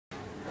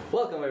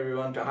Welcome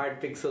everyone to Hard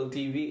Pixel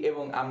TV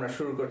এবং আমরা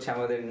শুরু করছি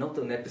আমাদের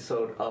নতুন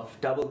এপিসোড অফ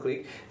ডাবল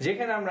ক্লিক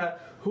যেখানে আমরা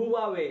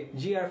Huawei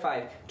Gr5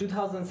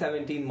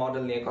 2017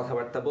 মডেল নিয়ে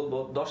কথাবার্তা বলবো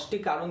 10টি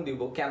কারণ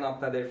দিব কেন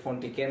আপনাদের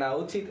ফোনটি কেনা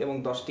উচিত এবং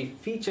 10টি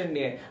ফিচার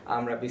নিয়ে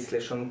আমরা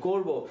বিশ্লেষণ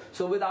করব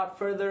So without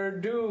further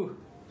ado,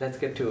 let's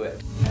get to it.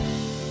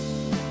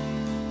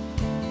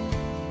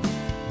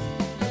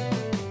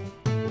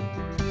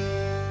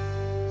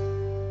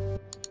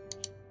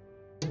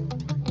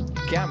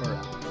 Camera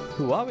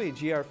Huawei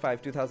Gr5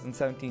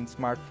 2017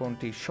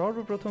 স্মার্টফোনটি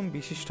সর্বপ্রথম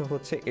বিশিষ্ট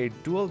হচ্ছে এর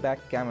ডুয়াল ব্যাক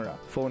ক্যামেরা।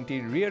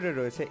 ফোনটির রিয়ারে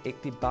রয়েছে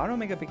একটি 12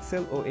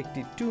 মেগাপিক্সেল ও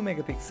একটি 2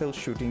 মেগাপিক্সেল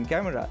শুটিং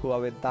ক্যামেরা।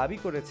 Huawei দাবি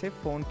করেছে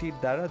ফোনটির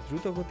দ্বারা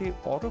দ্রুতগতির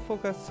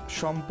অটোফোকাস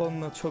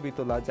সম্পন্ন ছবি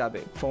তোলা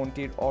যাবে।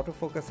 ফোনটির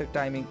অটোফোকাসের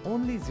টাইমিং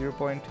only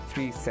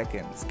 0.3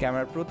 সেকেন্ডস।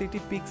 ক্যামেরার প্রতিটি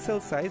পিক্সেল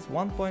সাইজ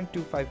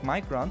 1.25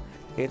 মাইক্রন।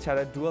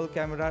 এছাড়া ডুয়াল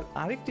ক্যামেরার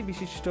আরেকটি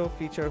বিশিষ্ট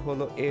ফিচার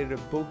হলো এর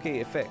বোকে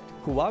এফেক্ট।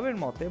 হুয়াওয়ের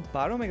মতে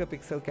 12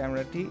 মেগাপিক্সেল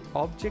ক্যামেরাটি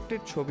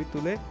অবজেক্টের ছবি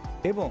তুলে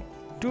এবং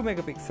 2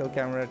 মেগাপিক্সেল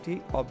ক্যামেরাটি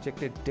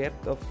অবজেক্টের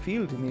ডেপথ অফ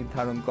ফিল্ড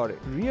নির্ধারণ করে।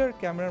 রিয়ার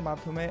ক্যামেরার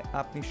মাধ্যমে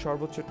আপনি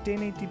সর্বোচ্চ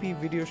 1080p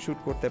ভিডিও শুট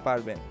করতে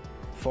পারবেন।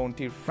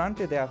 ফোনটির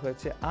ফ্রন্টে দেওয়া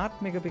হয়েছে 8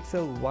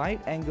 megapixel wide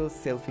angle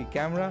selfie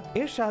camera.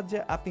 এর সাহায্যে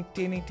আপনি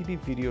 1080p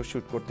ভিডিও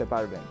শুট করতে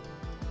পারবেন।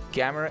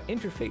 ক্যামেরা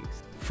ইন্টারফেস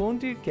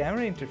ফোনটির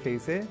ক্যামেরা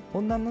ইন্টারফেসে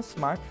অন্যান্য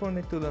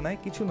স্মার্টফোনের তুলনায়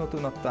কিছু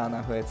নতুনত্ব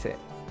আনা হয়েছে।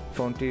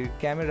 ফোনটির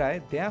ক্যামেরায়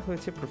দেয়া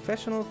হয়েছে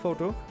প্রফেশনাল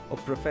ফটো ও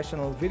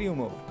প্রফেশনাল ভিডিও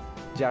মোড,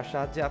 যার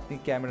সাহায্যে আপনি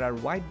ক্যামেরার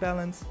white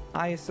balance,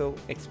 ISO,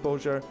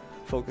 exposure,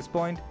 focus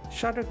point,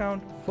 shutter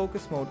count,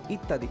 focus mode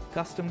ইত্যাদি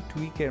কাস্টম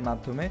টুইকের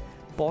মাধ্যমে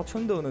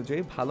পছন্দ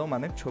অনুযায়ী ভালো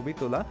মানের ছবি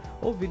তোলা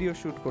ও ভিডিও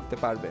শুট করতে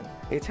পারবেন।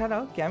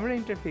 এছাড়াও ক্যামেরা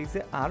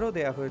ইন্টারফেসে আরও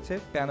দেওয়া হয়েছে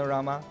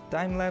panorama,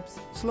 time lapse,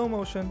 slow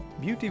motion,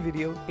 beauty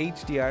video,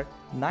 HDR,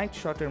 night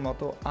শটের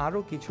মতো আরও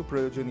কিছু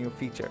প্রয়োজনীয়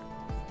ফিচার।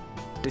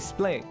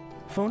 ডিসপ্লে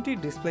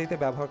ফোনটির ডিসপ্লেতে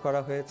ব্যবহার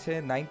করা হয়েছে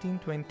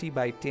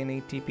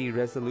 1920x1080p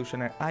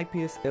রেজলিউশনের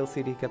IPS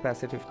LCD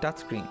capacitive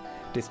touchscreen.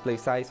 Display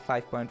size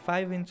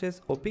 5.5 inches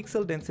ও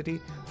পিক্সেল ডেন্সিটি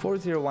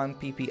 401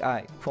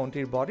 ppi।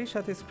 ফোনটির বডির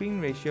সাথে স্ক্রিন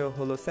রেশিও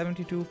হলো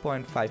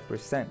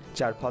 72.5%,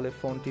 যার ফলে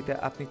ফোনটিতে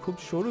আপনি খুব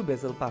সরু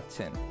বেজেল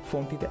পাচ্ছেন।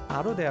 ফোনটিতে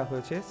আরও দেওয়া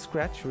হয়েছে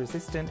scratch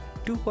resistant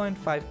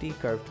 2.5D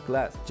curved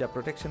glass, যা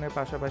প্রোটেকশনের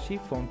পাশাপাশি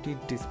ফোনটির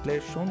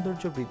ডিসপ্লের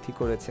সৌন্দর্য বৃদ্ধি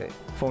করেছে।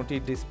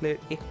 ফোনটির ডিসপ্লের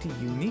একটি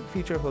ইউনিক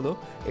ফিচার হলো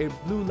এর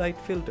ব্লু লাইট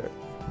ফিল্টার,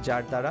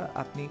 যার দ্বারা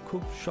আপনি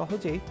খুব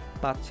সহজেই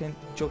পাচ্ছেন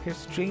চোখের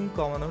স্ট্রেইন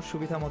কমানোর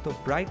সুবিধা মতো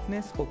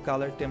ব্রাইটনেস ও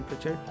কালার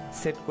টেম্পারেচার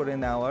সেট করে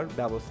নেওয়ার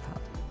ব্যবস্থা।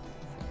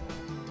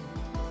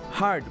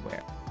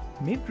 হার্ডওয়্যার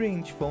মিড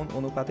রেঞ্জ ফোন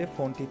অনুপাতে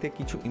ফোনটিতে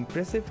কিছু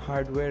ইমপ্রেসিভ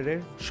হার্ডওয়্যারের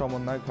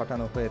সমন্বয়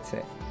ঘটানো হয়েছে।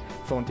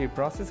 ফোনটির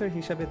প্রসেসর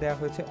হিসাবে দেওয়া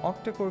হয়েছে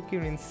অক্টাকোর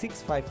কিরিন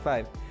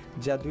 655,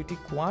 যা দুইটি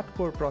কোয়াড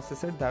কোর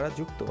প্রসেসর দ্বারা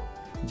যুক্ত,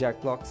 যার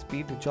ক্লক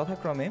স্পিড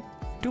যথাক্রমে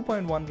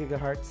 2.1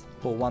 GHz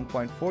ও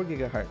 1.4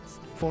 GHz।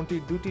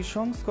 ফোনটির দুটি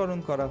সংস্করণ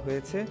করা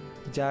হয়েছে,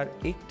 যার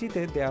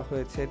একটিতে দেওয়া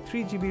হয়েছে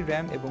 3GB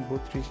র্যাম এবং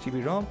 32GB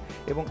রম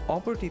এবং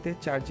অপরটিতে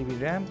 4GB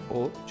র্যাম ও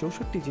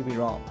 64GB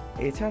রম।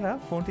 এছাড়া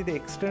ফোনটিতে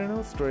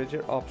এক্সটার্নাল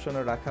স্টোরেজের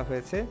অপশনও রাখা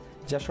হয়েছে,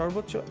 যা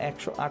সর্বোচ্চ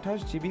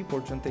 128GB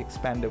পর্যন্ত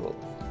এক্সপ্যান্ডেবল।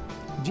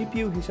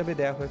 জিপিইউ হিসাবে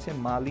দেওয়া হয়েছে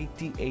মালি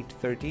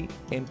T830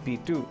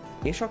 MP2।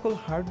 এ সকল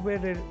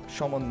হার্ডওয়্যারের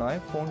সমন্বয়ে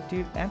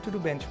ফোনটির অ্যান্টুডু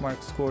বেঞ্চমার্ক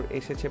স্কোর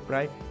এসেছে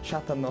প্রায়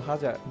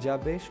 57,000, যা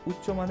বেশ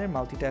উচ্চমানের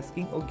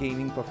মাল্টিটাস্কিং ও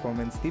গেমিং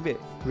পারফরমেন্স দিবে।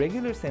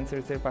 রেগুলার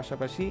সেন্সরসের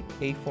পাশাপাশি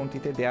এই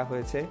ফোনটিতে দেওয়া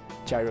হয়েছে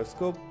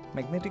gyroscope,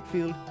 magnetic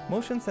field,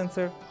 motion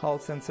sensor, হল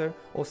সেন্সর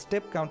ও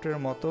স্টেপ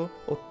কাউন্টারের মতো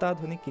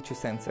অত্যাধুনিক কিছু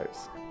সেন্সরস।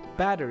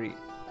 ব্যাটারি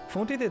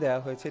ফোনটিতে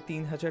দেওয়া হয়েছে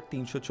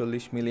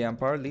 3340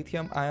 মিলিঅ্যাম্পার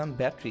লিথিয়াম আয়ন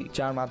ব্যাটারি,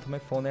 যার মাধ্যমে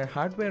ফোনের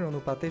হার্ডওয়্যার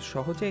অনুপাতে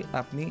সহজেই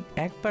আপনি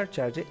একবার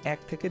চার্জে 1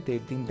 থেকে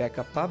 1.5 দিন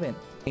ব্যাকআপ পাবেন।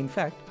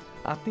 ইনফ্যাক্ট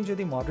আপনি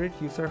যদি মডারেট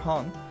ইউজার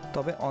হন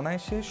তবে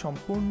অনায়াসে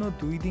সম্পূর্ণ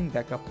 2 দিন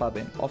ব্যাকআপ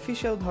পাবেন।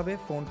 অফিসিয়ালভাবে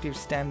ফোনটির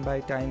স্ট্যান্ড বাই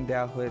টাইম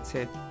দেওয়া হয়েছে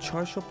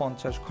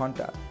 650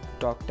 ঘন্টা,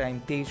 টক টাইম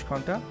 23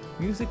 ঘন্টা,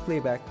 মিউজিক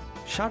প্লেব্যাক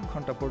 60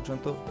 ঘন্টা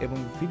পর্যন্ত এবং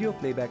ভিডিও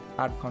প্লেব্যাক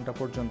 8 ঘন্টা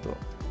পর্যন্ত।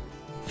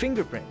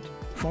 ফিঙ্গারপ্রিন্ট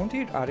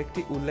ফোনটির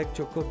আরেকটি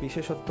উল্লেখযোগ্য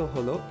বিশেষত্ব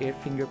হলো এর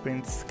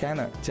ফিঙ্গারপ্রিন্ট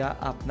স্ক্যানার, যা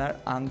আপনার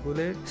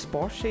আঙ্গুলের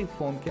স্পর্শেই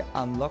ফোনকে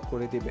আনলক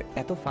করে দিবে।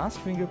 এত ফাস্ট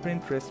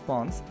ফিঙ্গারপ্রিন্ট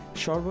রেসপন্স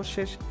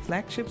সর্বশেষ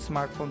ফ্ল্যাগশিপ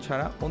স্মার্টফোন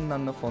ছাড়া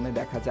অন্যান্য ফোনে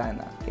দেখা যায়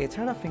না।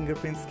 এছাড়া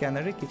ফিঙ্গারপ্রিন্ট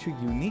স্ক্যানারে কিছু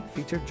ইউনিক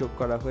ফিচার যোগ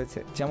করা হয়েছে,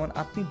 যেমন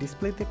আপনি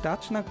ডিসপ্লেতে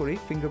টাচ না করেই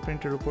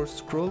ফিঙ্গারপ্রিন্টের উপর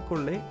স্ক্রোল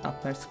করলে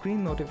আপনার স্ক্রিন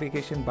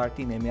নোটিফিকেশন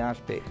বারটি নেমে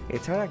আসবে।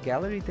 এছাড়া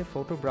গ্যালারিতে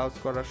ফটো ব্রাউজ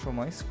করার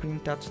সময় স্ক্রিন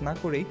টাচ না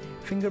করেই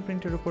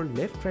ফিঙ্গারপ্রিন্টের উপর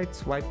লেফট রাইট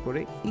সোয়াইপ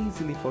করে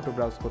ইজিলি ফটো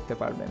ব্রাউজ করতে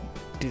পারবেন।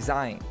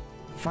 ডিজাইন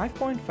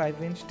 5.5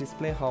 ইঞ্চ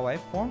ডিসপ্লে হওয়ায়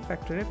ফর্ম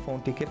ফ্যাক্টরে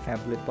ফোনটিকে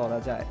ফ্যাবলেট বলা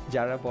যায়।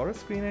 যারা বড়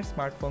স্ক্রিনের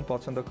স্মার্টফোন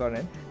পছন্দ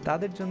করেন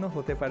তাদের জন্য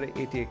হতে পারে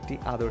এটি একটি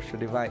আদর্শ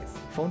ডিভাইস।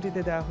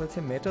 ফোনটিতে দেওয়া হয়েছে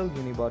মেটাল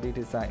ইউনিবডি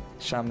ডিজাইন,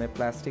 সামনে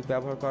প্লাস্টিক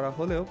ব্যবহার করা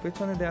হলেও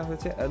পেছনে দেওয়া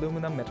হয়েছে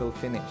অ্যালুমিনিয়াম মেটাল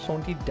ফিনিশ।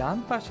 ফোনটির ডান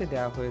পাশে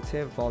দেওয়া হয়েছে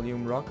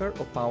ভলিউম রকার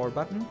ও পাওয়ার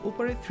বাটন,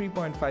 উপরে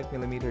 3.5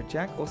 মিলিমিটার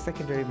জ্যাক ও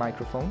সেকেন্ডারি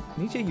মাইক্রোফোন,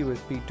 নিচে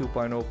USB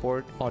 2.0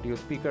 পোর্ট, অডিও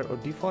স্পিকার ও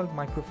ডিফল্ট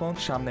মাইক্রোফোন,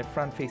 সামনে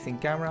front facing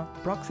camera,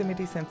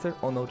 proximity sensor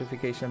ও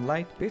নোটিফিকেশন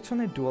লাইট,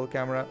 পেছনে ডুয়াল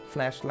ক্যামেরা,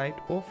 ফ্ল্যাশ লাইট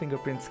ও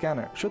ফিঙ্গারপ্রিন্ট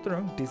স্ক্যানার।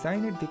 সুতরাং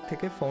ডিজাইনের দিক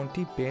থেকে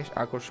ফোনটি বেশ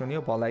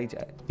আকর্ষণীয় বলাই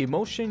যায়।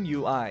 ইমোশন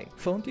UI,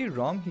 ফোনটির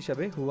রং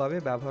হিসাবে হুয়াওয়ে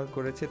ব্যবহার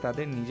করেছে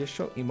তাদের নিজস্ব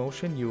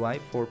ইমোশন UI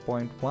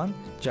 4.1,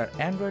 যার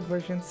অ্যান্ড্রয়েড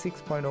ভার্সন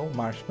 6.0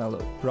 মার্শম্যালো।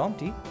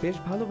 রংটি বেশ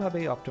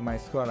ভালোভাবেই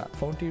অপটিমাইজ করা।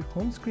 ফোনটির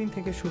হোম স্ক্রিন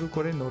থেকে শুরু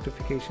করে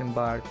নোটিফিকেশন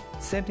বার,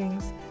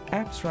 সেটিংস,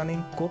 অ্যাপস রানিং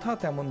কোথাও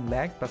তেমন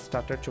ল্যাগ বা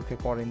স্টার্টার চোখে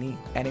পড়েনি।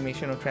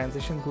 অ্যানিমেশন ও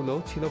ট্রানজিশনগুলো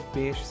ছিল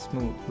বেশ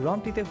স্মুথ।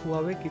 রমটিতে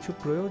হুয়াওয়ে কিছু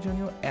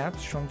প্রয়োজনীয়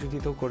অ্যাপস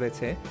সংযোজিত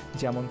করেছে,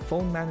 যেমন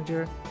ফোন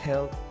ম্যানেজার,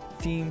 হেলথ,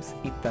 টিমস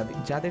ইত্যাদি,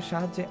 যাদের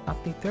সাহায্যে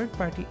আপনি থার্ড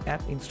পার্টি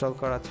অ্যাপ ইনস্টল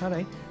করা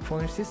ছাড়াই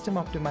ফোনের সিস্টেম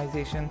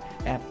অপটিমাইজেশন,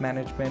 অ্যাপ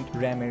ম্যানেজমেন্ট,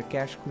 র্যামের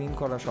ক্যাশ ক্লিন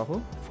করা সহ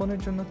ফোনের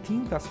জন্য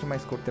থিম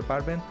কাস্টমাইজ করতে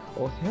পারবেন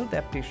ও হেলথ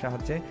অ্যাপটির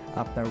সাহায্যে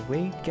আপনার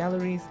ওয়েট,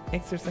 ক্যালোরিজ,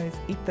 এক্সারসাইজ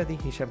ইত্যাদি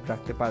হিসাব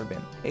রাখতে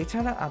পারবেন।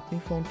 এছাড়া আপনি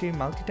ফোনটির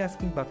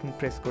মাল্টিটাস্কিং বাটন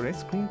প্রেস করে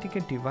স্ক্রিনটিকে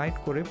ডিভাইড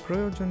করে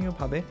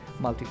প্রয়োজনীয়ভাবে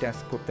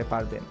মাল্টিটাস্ক করতে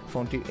পারবেন।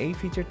 ফোনটির এই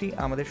ফিচারটি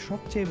আমাদের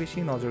সবচেয়ে বেশি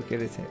নজর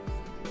কেড়েছে।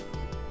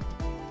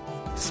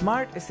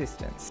 স্মার্ট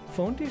অ্যাসিস্ট্যান্স,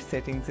 ফোনটির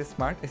সেটিংসে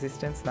স্মার্ট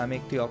অ্যাসিস্ট্যান্স নামে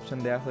একটি অপশন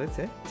দেওয়া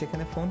হয়েছে,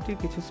 যেখানে ফোনটির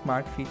কিছু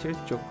স্মার্ট ফিচার্স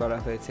যোগ করা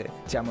হয়েছে,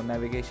 যেমন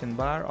ন্যাভিগেশন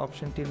বার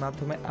অপশনটির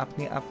মাধ্যমে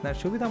আপনি আপনার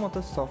সুবিধামতো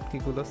সফট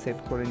কিগুলো সেট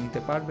করে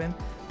নিতে পারবেন।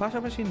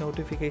 পাশাপাশি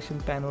নোটিফিকেশন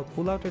প্যানেল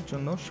পুল আউটের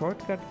জন্য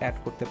শর্টকাট অ্যাড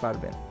করতে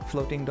পারবেন।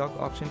 ফ্লোটিং ডক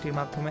অপশনটির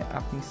মাধ্যমে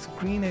আপনি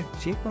স্ক্রিনের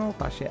যে কোনো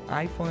পাশে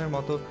আইফোনের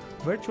মতো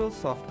ভার্চুয়াল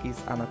সফট কিজ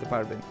আনাতে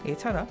পারবেন।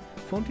 এছাড়া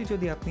ফোনটি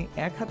যদি আপনি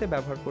এক হাতে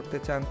ব্যবহার করতে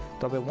চান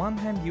তবে ওয়ান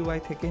হ্যান্ড UI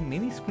থেকে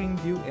মিনি স্ক্রিন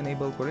ভিউ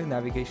এনেবল করে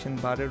ন্যাভিগেশন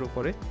বারের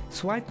উপরে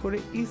সোয়াইপ করে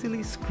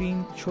ইজিলি স্ক্রিন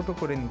ছোট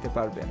করে নিতে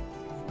পারবেন।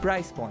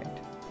 প্রাইস পয়েন্ট,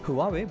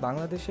 হুয়াওয়ে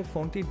বাংলাদেশে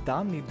ফোনটির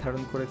দাম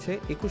নির্ধারণ করেছে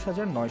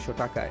 21,900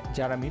 টাকায়।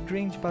 যারা মিড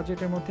রেঞ্জ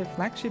বাজেটের মধ্যে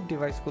ফ্ল্যাগশিপ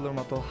ডিভাইসগুলোর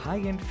মতো হাই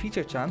এন্ড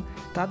ফিচার চান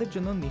তাদের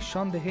জন্য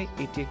নিঃসন্দেহে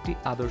এটি একটি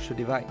আদর্শ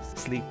ডিভাইস।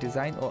 স্লিক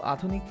ডিজাইন ও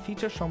আধুনিক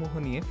ফিচার সমূহ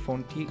নিয়ে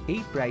ফোনটি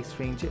এই প্রাইস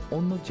রেঞ্জে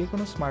অন্য যে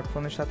কোনো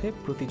স্মার্টফোনের সাথে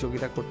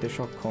প্রতিযোগিতা করতে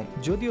সক্ষম।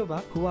 যদিও বা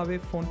হুয়াওয়ে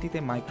ফোনটিতে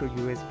মাইক্রো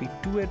USB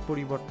 2 এর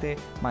পরিবর্তে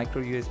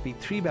মাইক্রো USB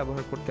 3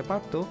 ব্যবহার করতে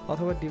পারত,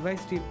 অথবা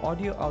ডিভাইসটির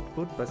অডিও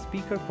আউটপুট বা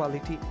স্পিকার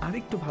কোয়ালিটি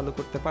আরেকটু ভালো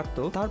করতে পারত,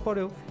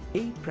 তারপরেও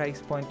এই প্রাইস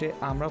পয়েন্টে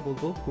আমরা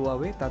বলবো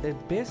হুয়াওয়ে তাদের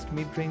বেস্ট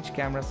মিড রেঞ্জ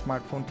ক্যামেরা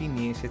স্মার্টফোনটি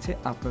নিয়ে এসেছে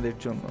আপনাদের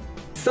জন্য।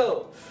 So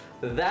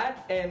that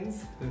ends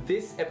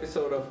this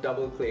episode of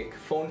Double Click.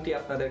 ফোনটি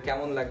আপনাদের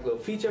কেমন লাগলো,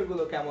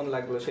 ফিচারগুলো কেমন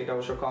লাগলো সেটা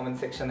অবশ্য কমেন্ট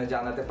সেকশনে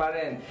জানাতে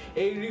পারেন।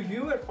 এই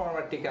রিভিউ এর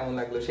ফরম্যাটটি কেমন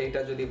লাগলো সেটা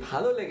যদি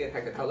ভালো লেগে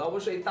থাকে তাহলে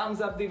অবশ্যই থামস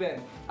আপ দিবেন।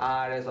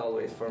 আর as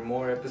always, for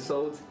more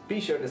episodes be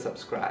sure to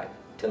subscribe.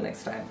 Till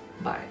next time,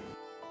 bye.